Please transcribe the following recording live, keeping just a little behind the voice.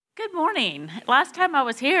Good morning. Last time I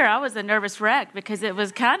was here, I was a nervous wreck because it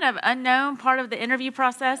was kind of unknown part of the interview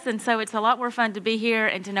process. And so it's a lot more fun to be here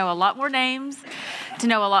and to know a lot more names, to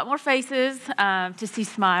know a lot more faces, to see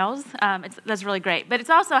smiles. That's really great. But it's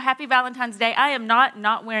also Happy Valentine's Day. I am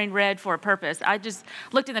not wearing red for a purpose. I just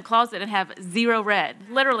looked in the closet and have zero red.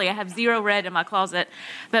 Literally, I have zero red in my closet.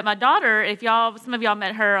 But my daughter, some of y'all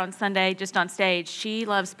met her on Sunday just on stage, she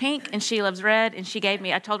loves pink and she loves red. And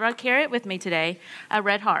I told her I'd carry it with me today, a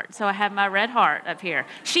red heart. So I have my red heart up here.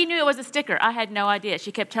 She knew it was a sticker. I had no idea.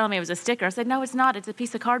 She kept telling me it was a sticker. I said, no, it's not. It's a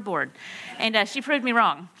piece of cardboard. And she proved me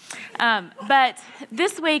wrong. But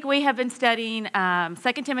this week we have been studying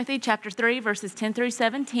 2 Timothy chapter 3, verses 10 through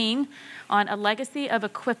 17 on a legacy of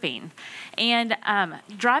equipping. And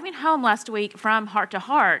driving home last week from Heart to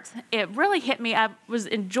Heart, it really hit me. I was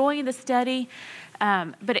enjoying the study,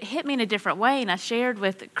 but it hit me in a different way. And I shared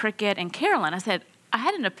with Cricket and Carolyn. I said, I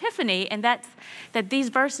had an epiphany, and that these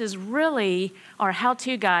verses really are a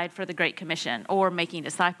how-to guide for the Great Commission or making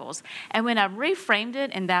disciples. And when I reframed it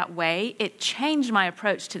in that way, it changed my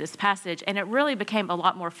approach to this passage, and it really became a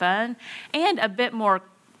lot more fun and a bit more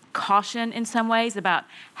caution in some ways about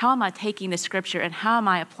how am I taking the scripture and how am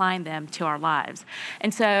I applying them to our lives.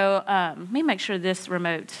 And so let me make sure this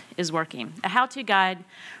remote is working. A how-to guide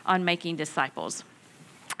on making disciples.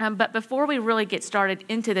 But before we really get started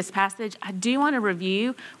into this passage, I do want to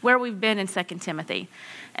review where we've been in 2 Timothy.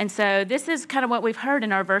 And so this is kind of what we've heard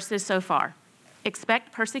in our verses so far.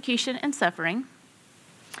 Expect persecution and suffering.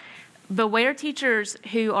 Beware teachers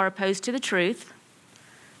who are opposed to the truth.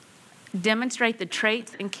 Demonstrate the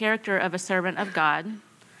traits and character of a servant of God.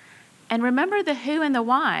 And remember the who and the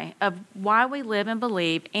why of why we live and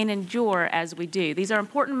believe and endure as we do. These are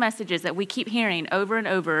important messages that we keep hearing over and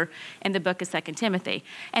over in the book of 2 Timothy.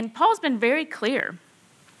 And Paul's been very clear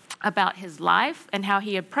about his life and how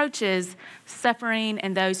he approaches suffering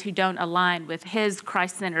and those who don't align with his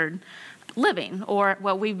Christ-centered living or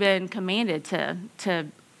what we've been commanded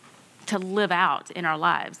to live out in our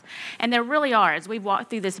lives. And there really are, as we've walked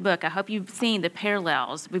through this book, I hope you've seen the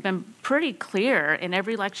parallels. We've been pretty clear in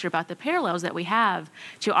every lecture about the parallels that we have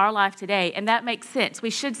to our life today, and that makes sense. We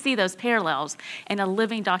should see those parallels in a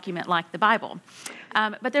living document like the Bible.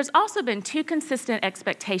 But there's also been two consistent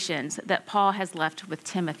expectations that Paul has left with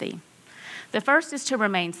Timothy. The first is to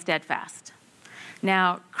remain steadfast.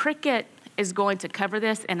 Now, Cricket is going to cover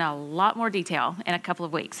this in a lot more detail in a couple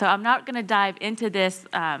of weeks. So I'm not going to dive into this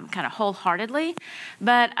kind of wholeheartedly,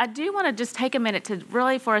 but I do want to just take a minute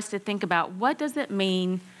for us to think about what does it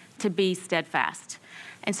mean to be steadfast.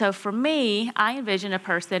 And so for me, I envision a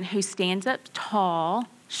person who stands up tall,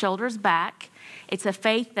 shoulders back. It's a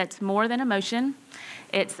faith that's more than emotion.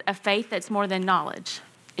 It's a faith that's more than knowledge.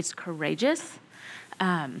 It's courageous.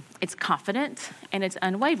 It's confident, and it's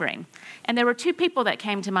unwavering. And there were two people that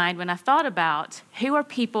came to mind when I thought about who are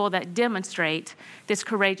people that demonstrate this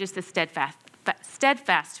courageous, this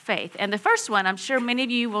steadfast faith. And the first one, I'm sure many of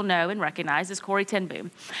you will know and recognize, is Corrie ten Boom.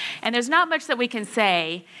 And there's not much that we can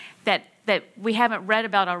say that we haven't read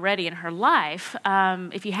about already in her life.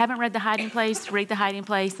 If you haven't read The Hiding Place, read The Hiding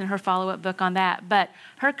Place and her follow-up book on that. But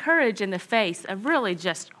her courage in the face of really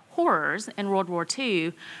just horrors in World War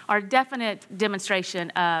II are a definite demonstration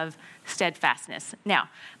of steadfastness. Now,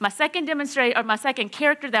 my second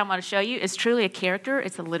character that I want to show you is truly a character.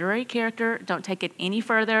 It's a literary character. Don't take it any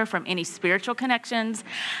further from any spiritual connections.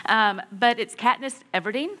 But it's Katniss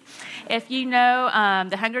Everdeen. If you know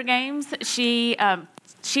the Hunger Games,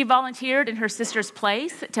 she volunteered in her sister's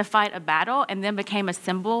place to fight a battle and then became a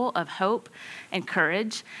symbol of hope and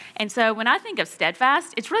courage. And so when I think of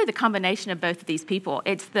steadfast, it's really the combination of both of these people.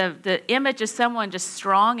 It's the image of someone just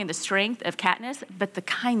strong in the strength of Katniss, but the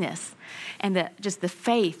kindness and the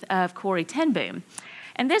faith of Corrie ten Boom.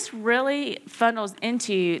 And this really funnels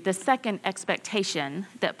into the second expectation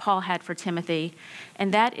that Paul had for Timothy,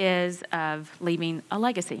 and that is of leaving a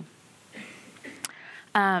legacy.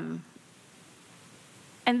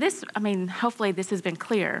 And this, hopefully this has been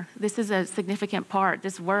clear. This is a significant part.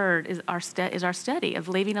 This word is our study of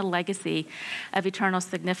leaving a legacy of eternal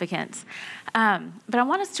significance. But I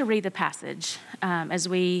want us to read the passage as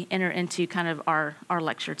we enter into kind of our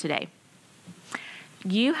lecture today.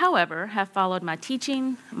 You, however, have followed my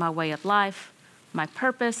teaching, my way of life, my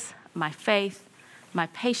purpose, my faith, my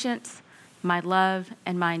patience, my love,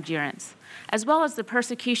 and my endurance, as well as the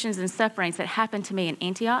persecutions and sufferings that happened to me in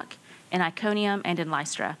Antioch, in Iconium, and in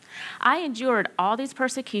Lystra. I endured these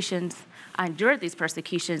persecutions, and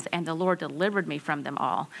the Lord delivered me from them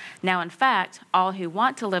all. Now, in fact, all who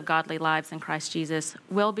want to live godly lives in Christ Jesus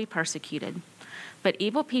will be persecuted. But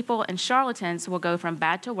evil people and charlatans will go from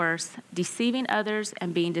bad to worse, deceiving others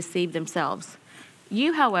and being deceived themselves.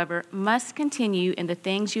 You, however, must continue in the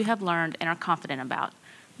things you have learned and are confident about.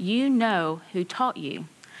 You know who taught you,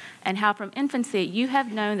 and how from infancy you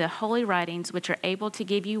have known the holy writings which are able to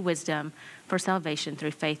give you wisdom for salvation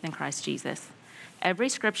through faith in Christ Jesus. Every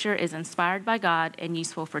scripture is inspired by God and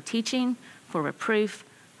useful for teaching, for reproof,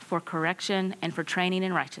 for correction, and for training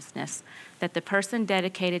in righteousness, that the person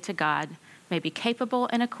dedicated to God may be capable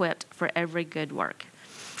and equipped for every good work.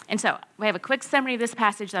 And so we have a quick summary of this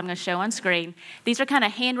passage that I'm going to show on screen. These are kind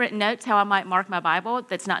of handwritten notes, how I might mark my Bible.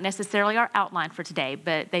 That's not necessarily our outline for today,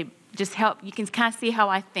 but they just help. You can kind of see how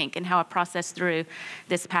I think and how I process through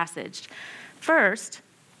this passage. First,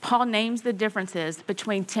 Paul names the differences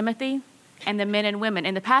between Timothy and the men and women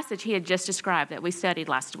in the passage he had just described that we studied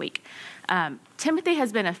last week. Timothy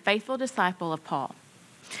has been a faithful disciple of Paul.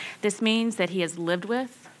 This means that he has lived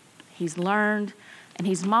with, he's learned, and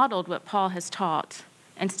he's modeled what Paul has taught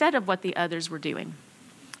instead of what the others were doing.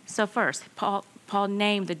 So first, Paul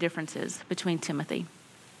named the differences between Timothy.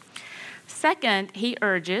 Second, he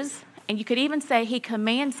urges, and you could even say he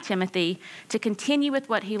commands Timothy to continue with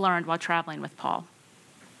what he learned while traveling with Paul.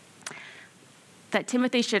 That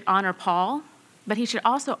Timothy should honor Paul, but he should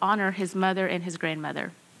also honor his mother and his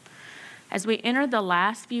grandmother. As we enter the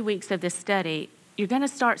last few weeks of this study, you're going to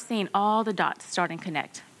start seeing all the dots starting to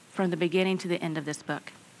connect from the beginning to the end of this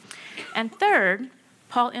book. And third,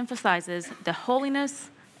 Paul emphasizes the holiness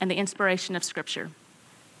and the inspiration of Scripture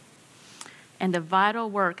and the vital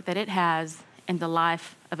work that it has in the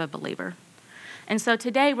life of a believer. And so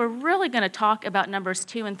today we're really going to talk about Numbers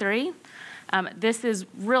 2 and 3. This is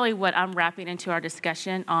really what I'm wrapping into our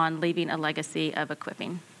discussion on leaving a legacy of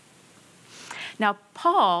equipping. Now,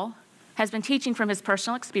 Paul has been teaching from his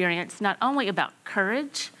personal experience not only about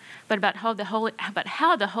courage, but about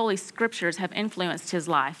how the Holy Scriptures have influenced his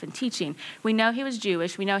life and teaching. We know he was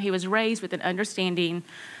Jewish. We know he was raised with an understanding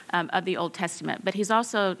of the Old Testament, but he's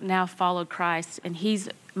also now followed Christ, and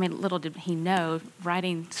little did he know,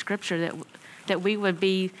 writing Scripture that we would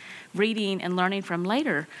be reading and learning from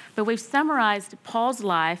later. But we've summarized Paul's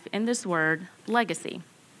life in this word, legacy.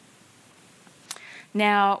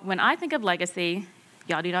 Now, when I think of legacy,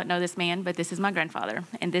 y'all do not know this man, but this is my grandfather,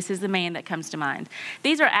 and this is the man that comes to mind.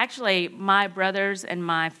 These are actually my brothers and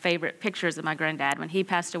my favorite pictures of my granddad. When he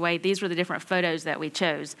passed away, these were the different photos that we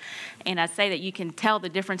chose. And I say that you can tell the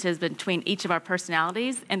differences between each of our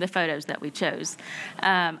personalities and the photos that we chose.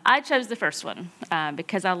 I chose the first one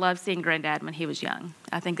because I love seeing granddad when he was young.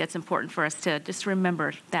 I think that's important for us to just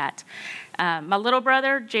remember that. My little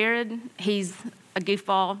brother, Jared, he's a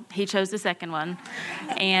goofball. He chose the second one.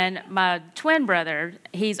 And my twin brother,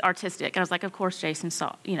 he's artistic. And I was like, of course, Jason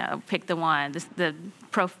picked the one,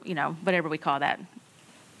 whatever we call that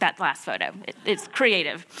last photo. It's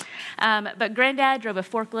creative. But Granddad drove a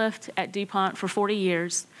forklift at DuPont for 40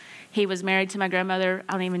 years. He was married to my grandmother,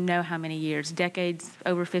 I don't even know how many years, decades,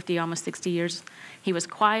 over 50, almost 60 years. He was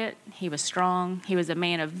quiet. He was strong. He was a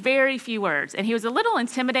man of very few words. And he was a little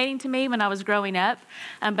intimidating to me when I was growing up,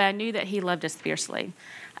 but I knew that he loved us fiercely.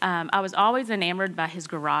 I was always enamored by his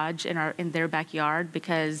garage in their backyard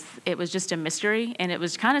because it was just a mystery, and it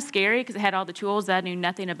was kind of scary because it had all the tools that I knew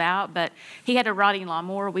nothing about, but he had a riding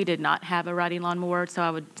lawnmower. We did not have a riding lawnmower, so I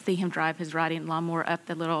would see him drive his riding lawnmower up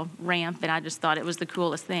the little ramp, and I just thought it was the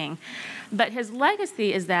coolest thing. But his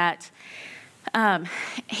legacy is that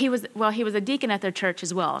he was a deacon at their church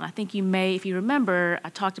as well. And I think you may, if you remember, I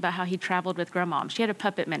talked about how he traveled with Grandma. She had a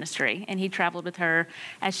puppet ministry, and he traveled with her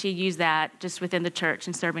as she used that just within the church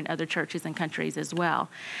and serving other churches and countries as well.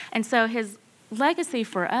 And so his legacy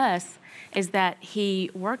for us is that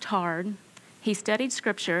he worked hard. He studied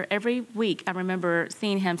Scripture every week. I remember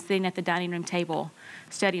seeing him sitting at the dining room table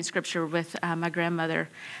studying Scripture with my grandmother.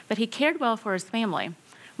 But he cared well for his family.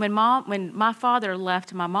 When my father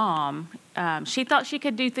left my mom, she thought she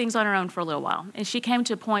could do things on her own for a little while. And she came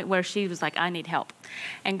to a point where she was like, I need help.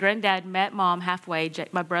 And Granddad met Mom halfway.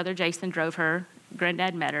 My brother Jason drove her.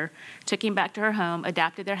 Granddad met her, took him back to her home,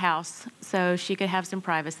 adapted their house so she could have some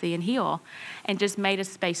privacy and heal, and just made a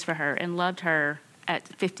space for her and loved her at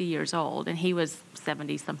 50 years old. And he was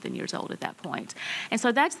 70-something years old at that point. And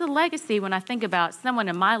so that's the legacy when I think about someone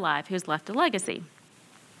in my life who's left a legacy.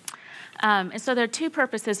 And so there are two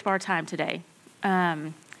purposes for our time today.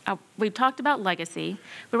 We've talked about legacy,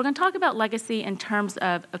 but we're going to talk about legacy in terms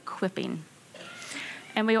of equipping.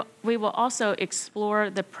 And we will also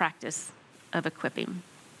explore the practice of equipping.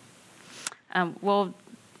 We'll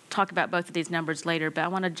talk about both of these numbers later, but I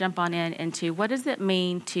want to jump on into what does it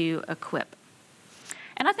mean to equip?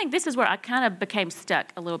 And I think this is where I kind of became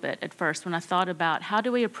stuck a little bit at first when I thought about how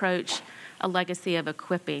do we approach a legacy of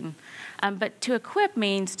equipping. But to equip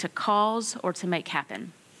means to cause or to make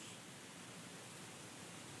happen.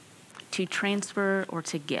 to transfer, or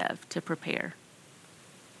to give, to prepare.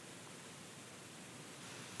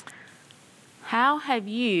 How have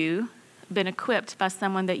you been equipped by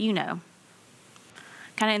someone that you know?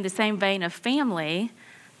 Kind of in the same vein of family,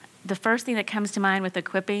 the first thing that comes to mind with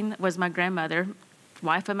equipping was my grandmother,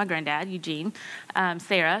 wife of my granddad, Eugene,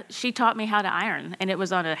 Sarah. She taught me how to iron, and it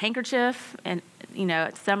was on a handkerchief and,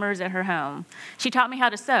 at summers at her home. She taught me how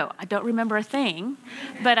to sew. I don't remember a thing,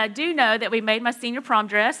 but I do know that we made my senior prom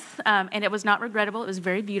dress, and it was not regrettable. It was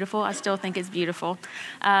very beautiful. I still think it's beautiful.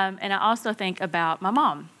 And I also think about my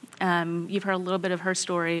mom. You've heard a little bit of her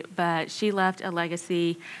story, but she left a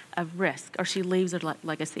legacy of risk, or she leaves a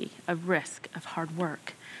legacy of risk, of hard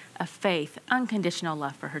work, of faith, unconditional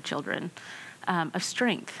love for her children, of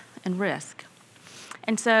strength and risk.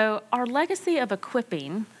 And so our legacy of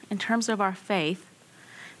equipping in terms of our faith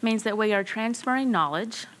means that we are transferring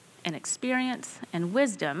knowledge and experience and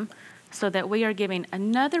wisdom so that we are giving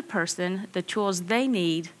another person the tools they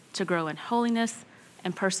need to grow in holiness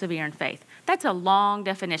and persevere in faith. That's a long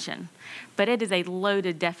definition, but it is a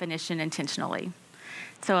loaded definition intentionally.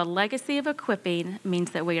 So a legacy of equipping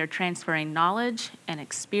means that we are transferring knowledge and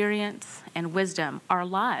experience and wisdom, our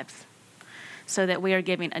lives, so that we are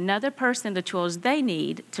giving another person the tools they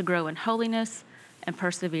need to grow in holiness and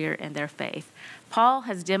persevere in their faith. Paul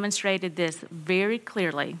has demonstrated this very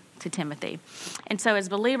clearly to Timothy. And so as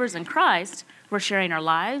believers in Christ, we're sharing our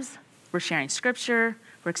lives, we're sharing scripture,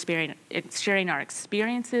 we're sharing our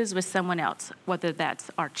experiences with someone else, whether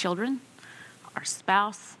that's our children, our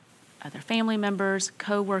spouse, other family members,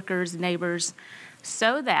 co-workers, neighbors,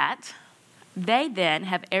 so that they then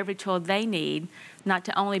have every tool they need not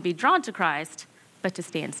to only be drawn to Christ, but to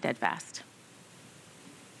stand steadfast.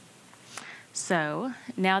 So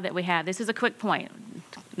now that we have, this is a quick point.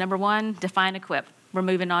 Number one, define equip. We're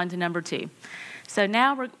moving on to number two. So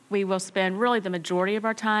now we will spend really the majority of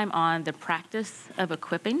our time on the practice of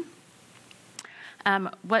equipping.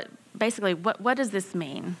 What does this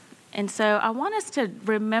mean? And so I want us to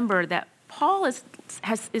remember that Paul is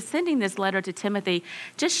sending this letter to Timothy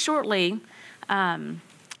just shortly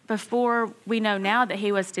before we know now that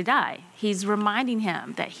he was to die. He's reminding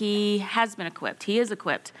him that he has been equipped. He is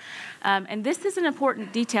equipped. And this is an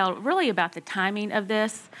important detail really about the timing of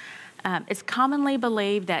this. It's commonly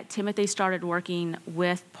believed that Timothy started working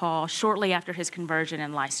with Paul shortly after his conversion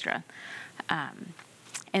in Lystra.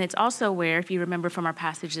 And it's also where, if you remember from our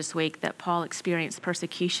passage this week, that Paul experienced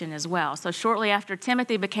persecution as well. So shortly after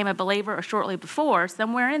Timothy became a believer, or shortly before,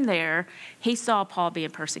 somewhere in there, he saw Paul being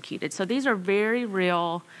persecuted. So these are very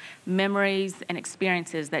real memories and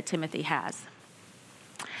experiences that Timothy has.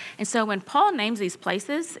 And so when Paul names these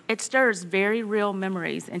places, it stirs very real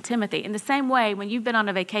memories in Timothy. In the same way, when you've been on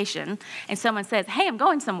a vacation and someone says, hey, I'm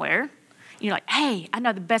going somewhere, you're like, hey, I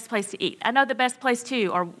know the best place to eat. I know the best place to,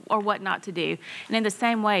 or what not to do. And in the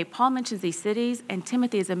same way, Paul mentions these cities, and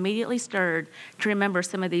Timothy is immediately stirred to remember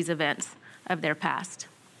some of these events of their past.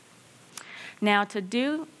 Now,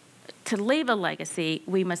 to leave a legacy,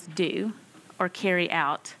 we must do or carry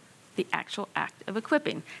out the actual act of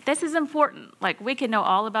equipping. This is important. Like, we can know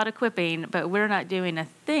all about equipping, but we're not doing a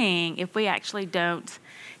thing if we actually don't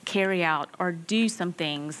carry out or do some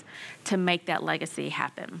things to make that legacy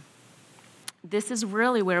happen. This is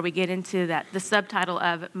really where we get into the subtitle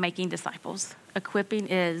of making disciples. Equipping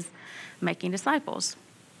is making disciples.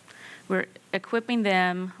 We're equipping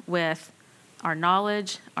them with our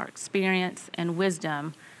knowledge, our experience, and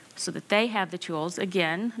wisdom so that they have the tools,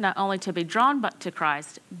 again, not only to be drawn to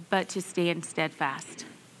Christ, but to stand steadfast.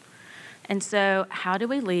 And so how do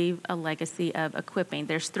we leave a legacy of equipping?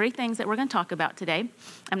 There's three things that we're going to talk about today.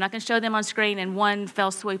 I'm not going to show them on screen in one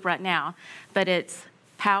fell swoop right now, but it's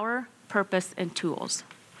power, purpose, and tools.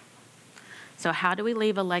 So how do we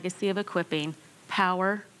leave a legacy of equipping?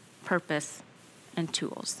 Power, purpose, and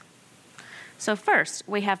tools. So first,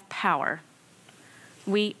 we have power.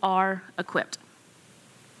 We are equipped.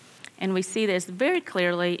 And we see this very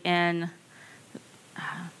clearly in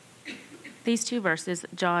these two verses,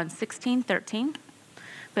 John 16:13.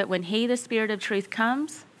 But when he, the Spirit of truth,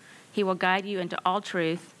 comes, he will guide you into all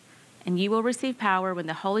truth, and you will receive power when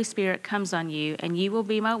the Holy Spirit comes on you, and you will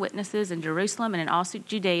be my witnesses in Jerusalem and in all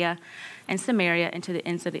Judea and Samaria and to the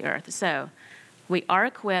ends of the earth. So we are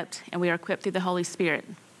equipped, and we are equipped through the Holy Spirit.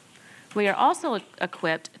 We are also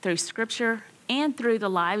equipped through Scripture and through the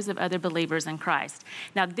lives of other believers in Christ.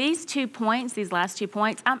 Now, these last 2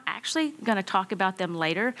 points, I'm actually going to talk about them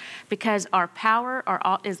later because our power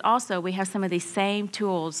is also, we have some of these same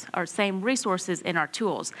tools or same resources in our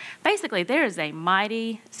tools. Basically, there is a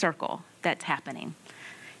mighty circle that's happening,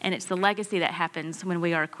 and it's the legacy that happens when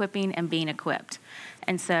we are equipping and being equipped.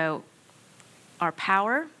 And so our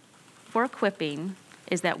power, for equipping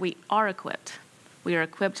is that we are equipped. We are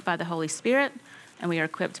equipped by the Holy Spirit, and we are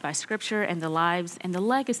equipped by Scripture and the lives and the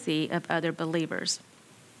legacy of other believers.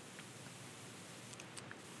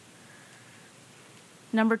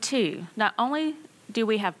 Number 2, not only do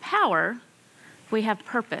we have power, we have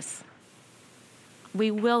purpose.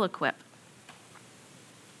 We will equip.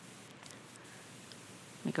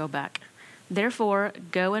 Let me go back. Therefore,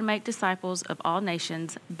 go and make disciples of all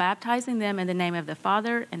nations, baptizing them in the name of the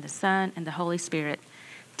Father and the Son and the Holy Spirit,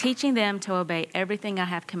 teaching them to obey everything I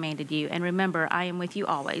have commanded you. And remember, I am with you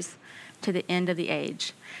always to the end of the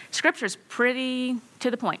age. Scripture is pretty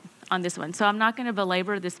to the point on this one, so I'm not going to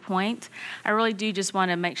belabor this point. I really do just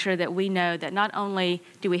want to make sure that we know that not only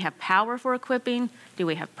do we have power for equipping, do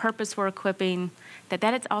we have purpose for equipping,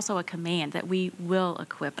 that is also a command that we will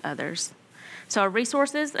equip others. So our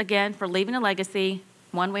resources, again, for leaving a legacy: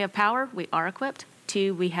 1, we have power, we are equipped.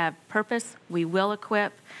 2, we have purpose, we will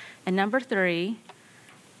equip. And number 3,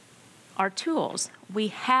 our tools. We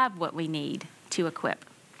have what we need to equip.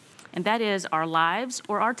 And that is our lives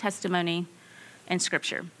or our testimony and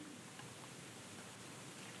Scripture.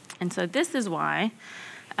 And so this is why,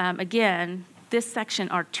 again, this section,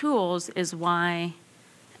 our tools, is why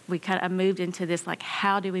we kind of moved into this, like,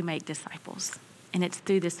 how do we make disciples? And it's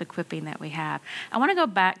through this equipping that we have. I want to go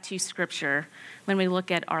back to Scripture when we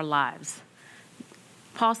look at our lives.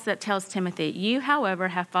 Paul tells Timothy, you, however,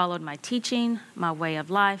 have followed my teaching, my way of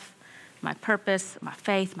life, my purpose, my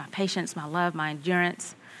faith, my patience, my love, my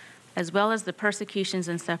endurance, as well as the persecutions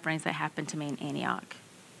and sufferings that happened to me in Antioch,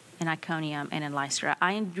 in Iconium, and in Lystra.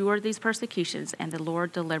 I endured these persecutions, and the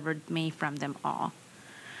Lord delivered me from them all.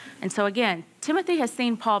 And so again, Timothy has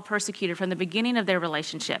seen Paul persecuted from the beginning of their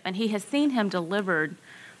relationship, and he has seen him delivered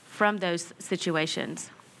from those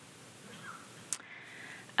situations.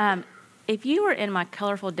 If you were in my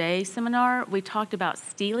Colorful Day seminar, we talked about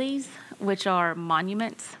steles, which are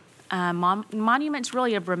monuments. Monuments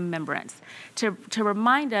really of remembrance, to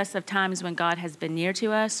remind us of times when God has been near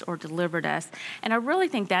to us or delivered us. And I really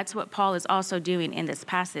think that's what Paul is also doing in this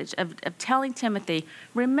passage, of telling Timothy,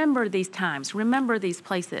 remember these times, remember these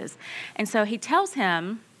places. And so he tells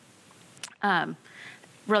him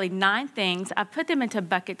really 9 things. I've put them into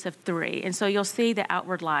buckets of 3. And so you'll see the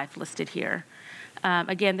outward life listed here.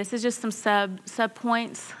 Again, this is just some sub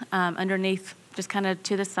points underneath, just kind of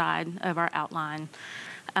to the side of our outline.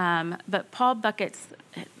 But Paul buckets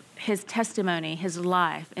his testimony, his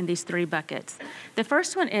life, in these 3 buckets. The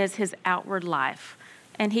first one is his outward life.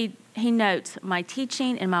 And he notes, my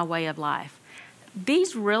teaching and my way of life.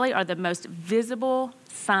 These really are the most visible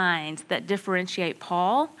signs that differentiate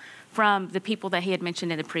Paul from the people that he had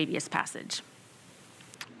mentioned in the previous passage.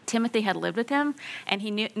 Timothy had lived with him, and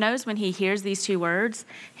he knows when he hears these 2 words,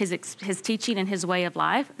 his teaching and his way of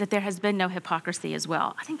life, that there has been no hypocrisy as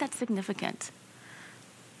well. I think that's significant.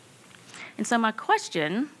 And so my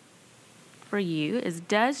question for you is,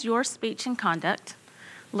 does your speech and conduct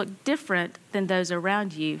look different than those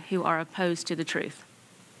around you who are opposed to the truth?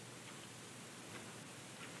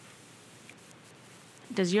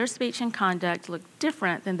 Does your speech and conduct look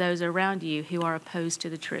different than those around you who are opposed to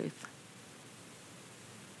the truth?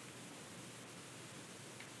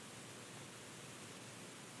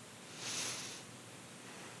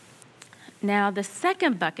 Now, the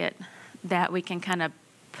second bucket that we can kind of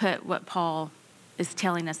put what Paul is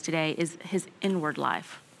telling us today is his inward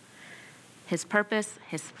life. His purpose,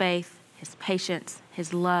 his faith, his patience,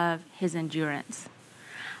 his love, his endurance.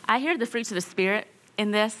 I hear the fruits of the Spirit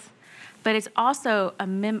in this, but it's also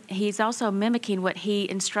he's also mimicking what he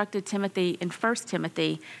instructed Timothy in 1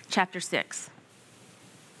 Timothy chapter 6.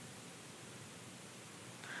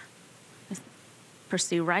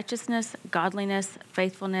 Pursue righteousness, godliness,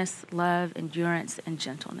 faithfulness, love, endurance, and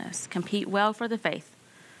gentleness. Compete well for the faith.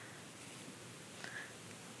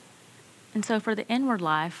 And so for the inward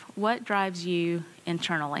life, what drives you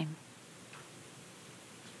internally?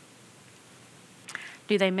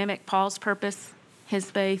 Do they mimic Paul's purpose, his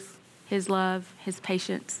faith, his love, his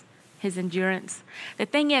patience, his endurance? The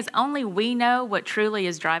thing is, only we know what truly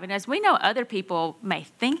is driving us. We know other people may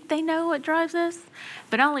think they know what drives us,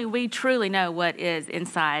 but only we truly know what is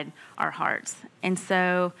inside our hearts. And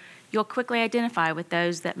so you'll quickly identify with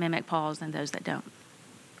those that mimic Paul's and those that don't.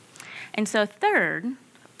 And so third,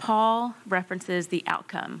 Paul references the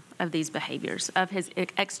outcome of these behaviors, of his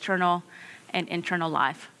external and internal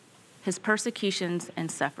life, his persecutions and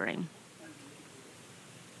suffering.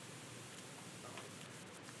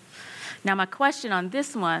 Now, my question on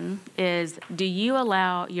this one is, do you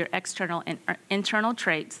allow your external and internal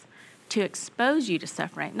traits to expose you to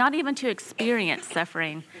suffering? Not even to experience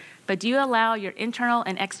suffering, but do you allow your internal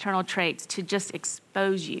and external traits to just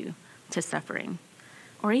expose you to suffering,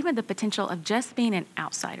 or even the potential of just being an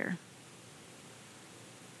outsider.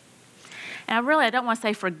 And I don't want to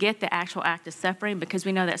say forget the actual act of suffering, because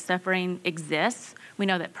we know that suffering exists. We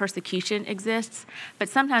know that persecution exists. But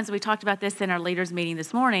sometimes, we talked about this in our leaders meeting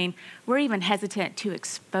this morning, we're even hesitant to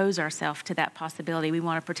expose ourselves to that possibility. We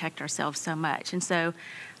want to protect ourselves so much. And so,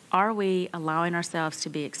 are we allowing ourselves to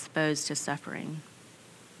be exposed to suffering?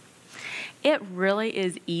 It really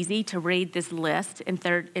is easy to read this list in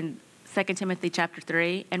 2 Timothy chapter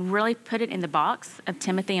 3 and really put it in the box of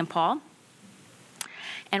Timothy and Paul,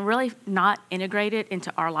 and really not integrate it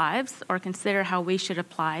into our lives or consider how we should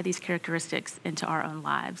apply these characteristics into our own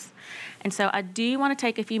lives. And so I do want to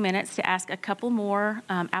take a few minutes to ask a couple more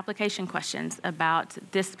application questions about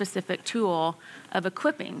this specific tool of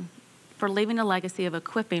equipping, for leaving a legacy of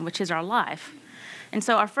equipping, which is our life. And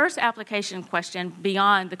so our first application question,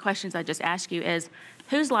 beyond the questions I just asked you, is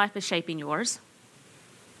whose life is shaping yours?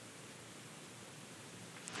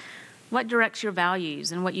 What directs your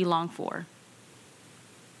values and what you long for?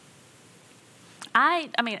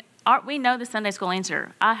 We know the Sunday school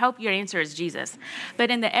answer. I hope your answer is Jesus.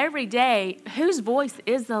 But in the everyday, whose voice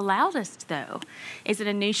is the loudest, though? Is it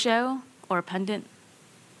a news show or a pundit?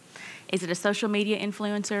 Is it a social media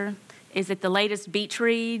influencer? Is it the latest beach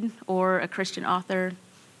read or a Christian author?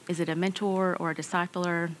 Is it a mentor or a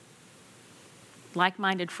discipler?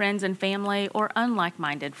 Like-minded friends and family, or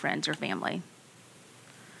unlike-minded friends or family?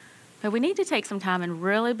 But we need to take some time and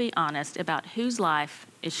really be honest about whose life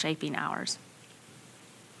is shaping ours.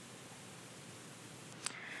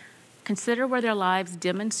 Consider where their lives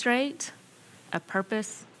demonstrate a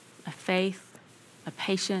purpose, a faith, a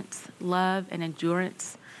patience, love, and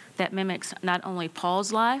endurance that mimics not only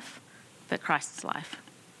Paul's life, but Christ's life.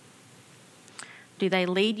 Do they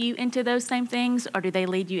lead you into those same things, or do they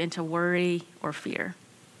lead you into worry or fear?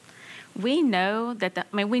 We know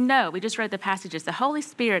we just read the passages. The Holy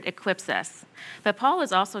Spirit equips us. But Paul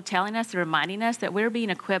is also telling us and reminding us that we're being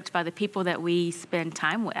equipped by the people that we spend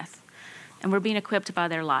time with. And we're being equipped by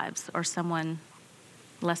their lives, or someone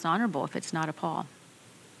less honorable if it's not a Paul.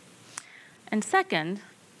 And second,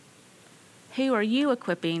 who are you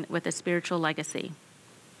equipping with a spiritual legacy?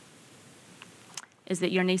 Is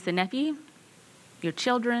it your niece and nephew, your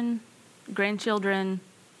children, grandchildren,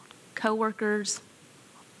 co-workers,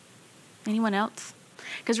 anyone else?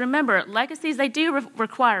 Because remember, legacies, they do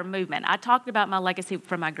require movement. I talked about my legacy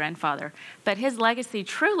from my grandfather, but his legacy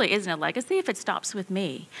truly isn't a legacy if it stops with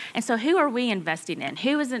me. And so who are we investing in?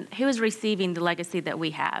 Who is receiving the legacy that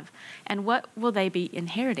we have? And what will they be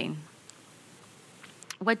inheriting?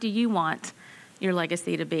 What do you want your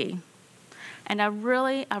legacy to be? And I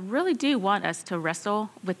really do want us to wrestle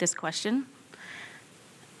with this question.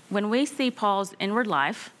 When we see Paul's inward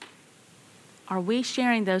life, are we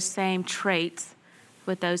sharing those same traits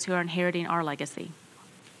with those who are inheriting our legacy?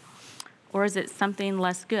 Or is it something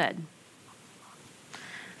less good?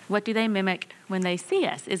 What do they mimic when they see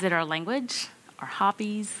us? Is it our language, our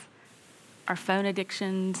hobbies, our phone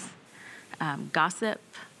addictions, gossip?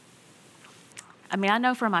 I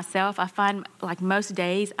know for myself, I find like most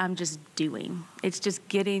days I'm just doing. It's just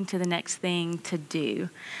getting to the next thing to do.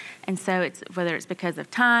 And so it's whether it's because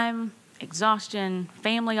of time, exhaustion,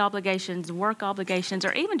 family obligations, work obligations,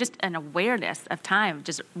 or even just an awareness of time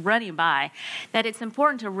just running by, that it's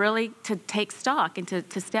important to take stock and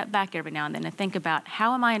to step back every now and then and think about,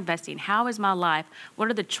 how am I investing? How is my life?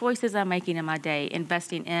 What are the choices I'm making in my day,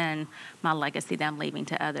 investing in my legacy that I'm leaving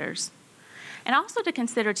to others? And also to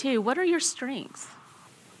consider, too, what are your strengths?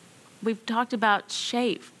 We've talked about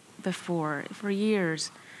shape before for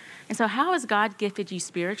years. And so how has God gifted you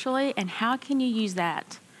spiritually, and how can you use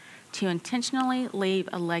that to intentionally leave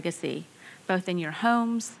a legacy, both in your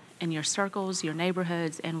homes, in your circles, your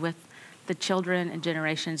neighborhoods, and with the children and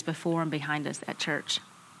generations before and behind us at church?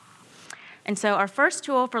 And so our first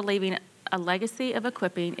tool for leaving a legacy of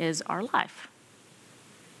equipping is our life.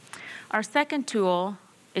 Our second tool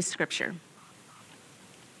is Scripture.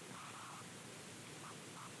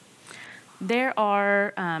 There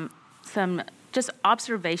are some just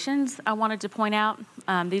observations I wanted to point out.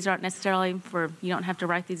 These aren't necessarily you don't have to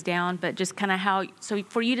write these down, but just kind of so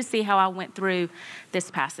for you to see how I went through this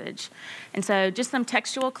passage. And so just some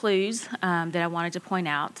textual clues that I wanted to point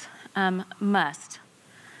out. Must.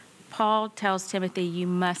 Paul tells Timothy, you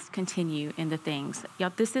must continue in the things.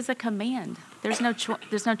 Y'all, this is a command. There's no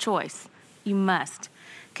choice. You must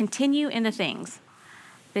continue in the things.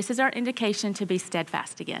 This is our indication to be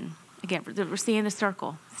steadfast again. Again, we're seeing the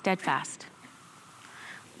circle, steadfast,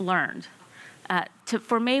 learned.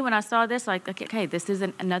 For me, when I saw this, okay, this is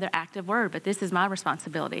another active word, but this is my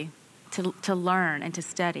responsibility to learn and to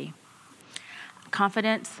study.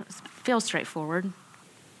 Confidence, feels straightforward.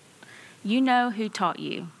 You know who taught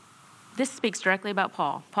you. This speaks directly about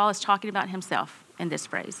Paul. Paul is talking about himself in this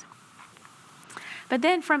phrase. But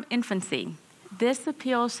then from infancy, this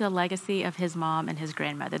appeals to the legacy of his mom and his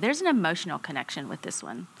grandmother. There's an emotional connection with this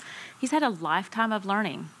one. He's had a lifetime of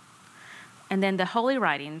learning. And then the Holy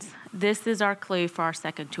Writings, this is our clue for our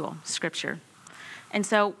second tool, Scripture. And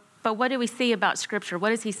so, but what do we see about Scripture? What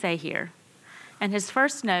does he say here? And his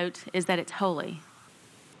first note is that it's holy.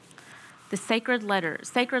 The sacred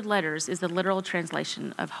letters is the literal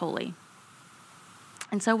translation of holy.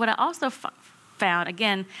 And so what I also found,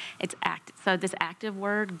 again, it's active. So this active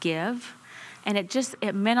word, give, and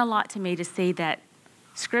it meant a lot to me to see that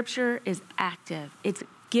Scripture is active. It's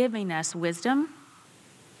giving us wisdom,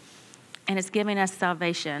 and it's giving us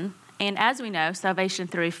salvation. And as we know, salvation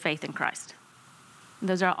through faith in Christ.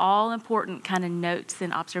 Those are all important kind of notes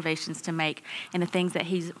and observations to make in the things that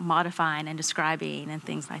he's modifying and describing and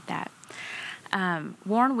things like that.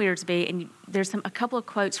 Warren Wiersbe, and there's a couple of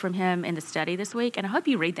quotes from him in the study this week, and I hope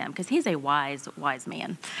you read them because he's a wise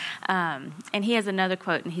man. And he has another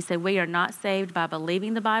quote, and he said, "We are not saved by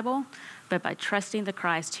believing the Bible, but by trusting the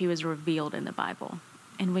Christ who is revealed in the Bible."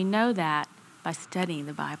 And we know that by studying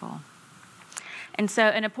the Bible. And so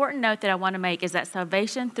an important note that I want to make is that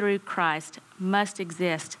salvation through Christ must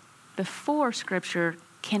exist before Scripture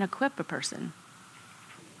can equip a person.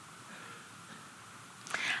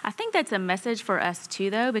 I think that's a message for us too,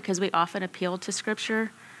 though, because we often appeal to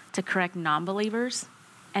Scripture to correct non-believers,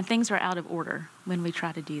 and things are out of order when we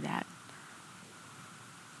try to do that.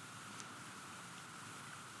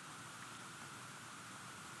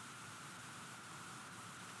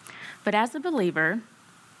 But as a believer,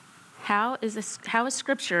 how is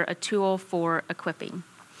Scripture a tool for equipping?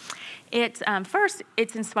 First,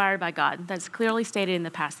 it's inspired by God. That's clearly stated in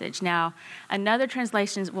the passage. Now, another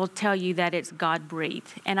translation will tell you that it's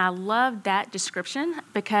God-breathed. And I love that description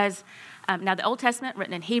because now the Old Testament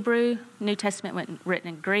written in Hebrew, New Testament written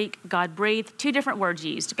in Greek, God-breathed, two different words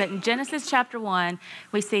used. But in Genesis chapter 1,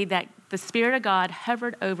 we see that the Spirit of God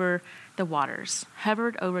hovered over the waters,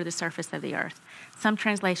 hovered over the surface of the earth. Some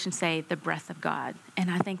translations say the breath of God.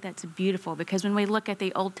 And I think that's beautiful because when we look at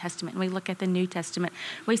the Old Testament and we look at the New Testament,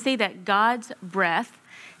 we see that God's breath,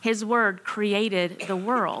 his word, created the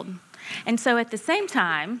world. And so at the same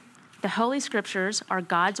time, the Holy Scriptures are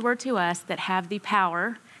God's word to us that have the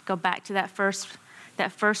power. Go back to that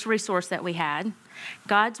first resource that we had.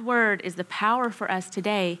 God's word is the power for us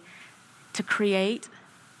today to create,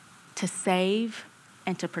 to save,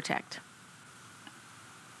 and to protect.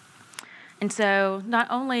 And so not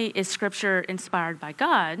only is Scripture inspired by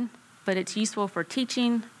God, but it's useful for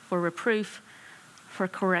teaching, for reproof, for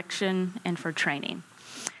correction, and for training.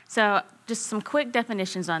 So just some quick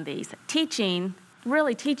definitions on these. Teaching,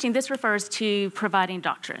 this refers to providing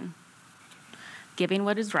doctrine, giving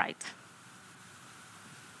what is right.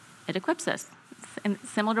 It equips us. And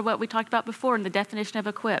similar to what we talked about before in the definition of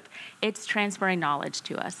equip, it's transferring knowledge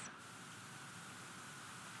to us.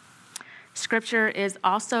 Scripture is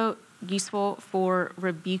also useful for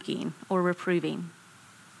rebuking or reproving.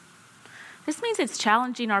 This means it's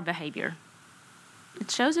challenging our behavior. It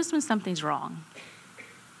shows us when something's wrong.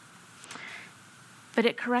 But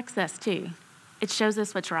it corrects us too. It shows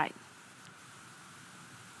us what's right.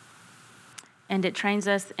 And it trains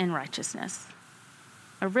us in righteousness.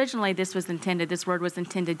 Originally, this word was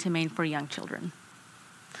intended to mean for young children.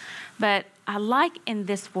 But I like in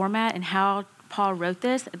this format and how Paul wrote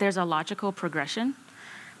this, there's a logical progression.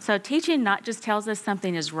 So teaching not just tells us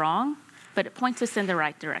something is wrong, but it points us in the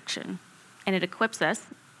right direction. And it equips us,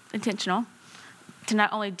 intentional, to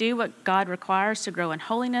not only do what God requires to grow in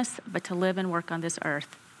holiness, but to live and work on this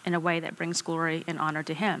earth in a way that brings glory and honor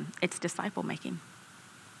to him. It's disciple making.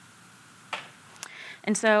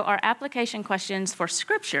 And so our application questions for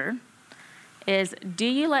Scripture is, do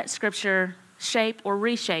you let Scripture shape or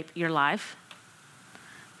reshape your life?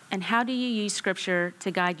 And how do you use Scripture to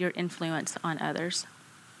guide your influence on others?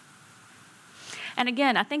 And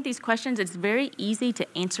again, I think these questions, it's very easy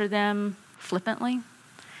to answer them flippantly.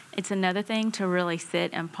 It's another thing to really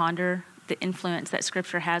sit and ponder the influence that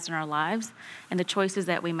Scripture has in our lives and the choices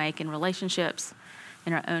that we make in relationships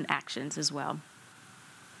and our own actions as well.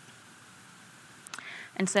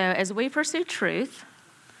 And so as we pursue truth,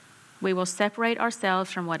 we will separate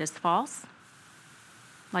ourselves from what is false,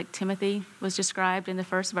 like Timothy was described in the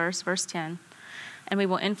first verse, verse 10, and we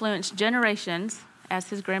will influence generations, as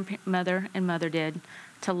his grandmother and mother did,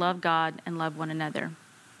 to love God and love one another.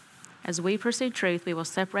 As we pursue truth, we will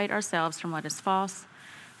separate ourselves from what is false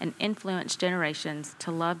and influence generations to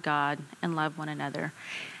love God and love one another.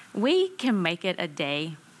 We can make it a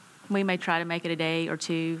day We may try to make it a day or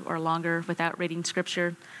two or longer without reading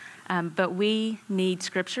Scripture, but we need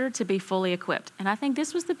Scripture to be fully equipped. And I think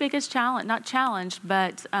this was the biggest challenge, not challenge,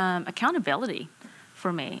 but accountability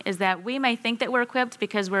for me, is that we may think that we're equipped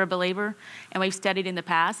because we're a believer and we've studied in the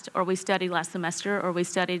past, or we studied last semester, or we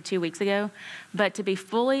studied 2 weeks ago. But to be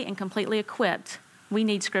fully and completely equipped, we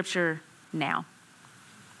need Scripture now.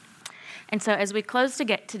 And so as we close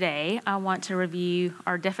today, I want to review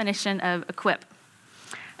our definition of equip.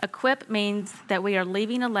 Equip means that we are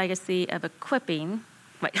leaving a legacy of equipping.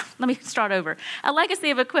 Wait, let me start over. A legacy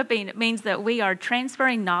of equipping means that we are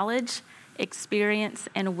transferring knowledge, experience,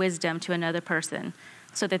 and wisdom to another person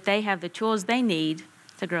so that they have the tools they need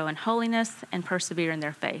to grow in holiness and persevere in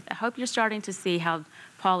their faith. I hope you're starting to see how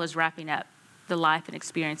Paul is wrapping up the life and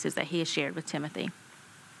experiences that he has shared with Timothy.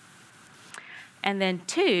 And then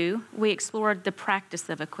 2, we explored the practice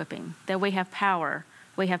of equipping, that we have power,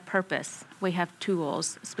 we have purpose, we have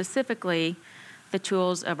tools, specifically the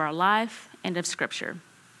tools of our life and of Scripture.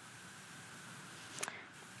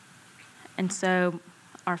 And so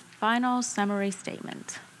our final summary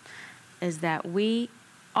statement is that we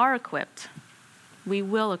are equipped, we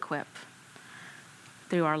will equip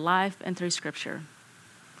through our life and through Scripture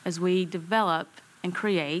as we develop and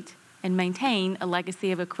create and maintain a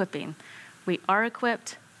legacy of equipping. We are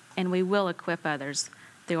equipped and we will equip others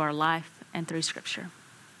through our life and through Scripture.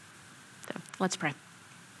 So let's pray.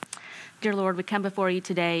 Dear Lord, we come before you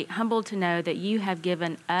today humbled to know that you have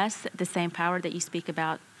given us the same power that you speak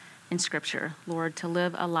about in Scripture, Lord, to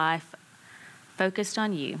live a life focused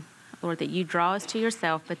on you. Lord, that you draw us to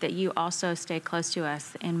yourself, but that you also stay close to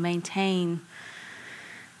us and maintain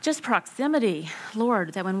just proximity,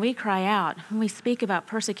 Lord, that when we cry out, when we speak about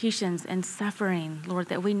persecutions and suffering, Lord,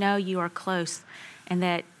 that we know you are close and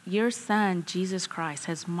that your Son, Jesus Christ,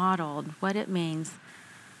 has modeled what it means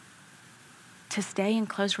to stay in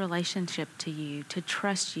close relationship to you, to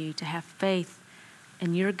trust you, to have faith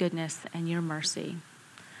in your goodness and your mercy.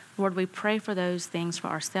 Lord, we pray for those things for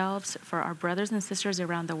ourselves, for our brothers and sisters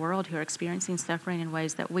around the world who are experiencing suffering in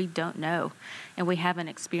ways that we don't know and we haven't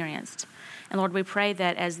experienced. And Lord, we pray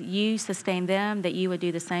that as you sustain them, that you would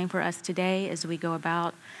do the same for us today as we go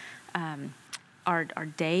about our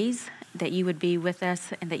days, that you would be with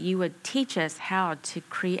us and that you would teach us how to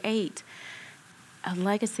create a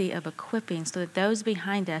legacy of equipping so that those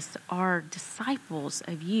behind us are disciples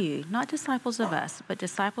of you, not disciples of us, but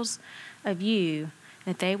disciples of you,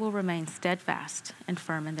 that they will remain steadfast and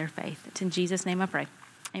firm in their faith. It's in Jesus' name I pray.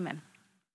 Amen.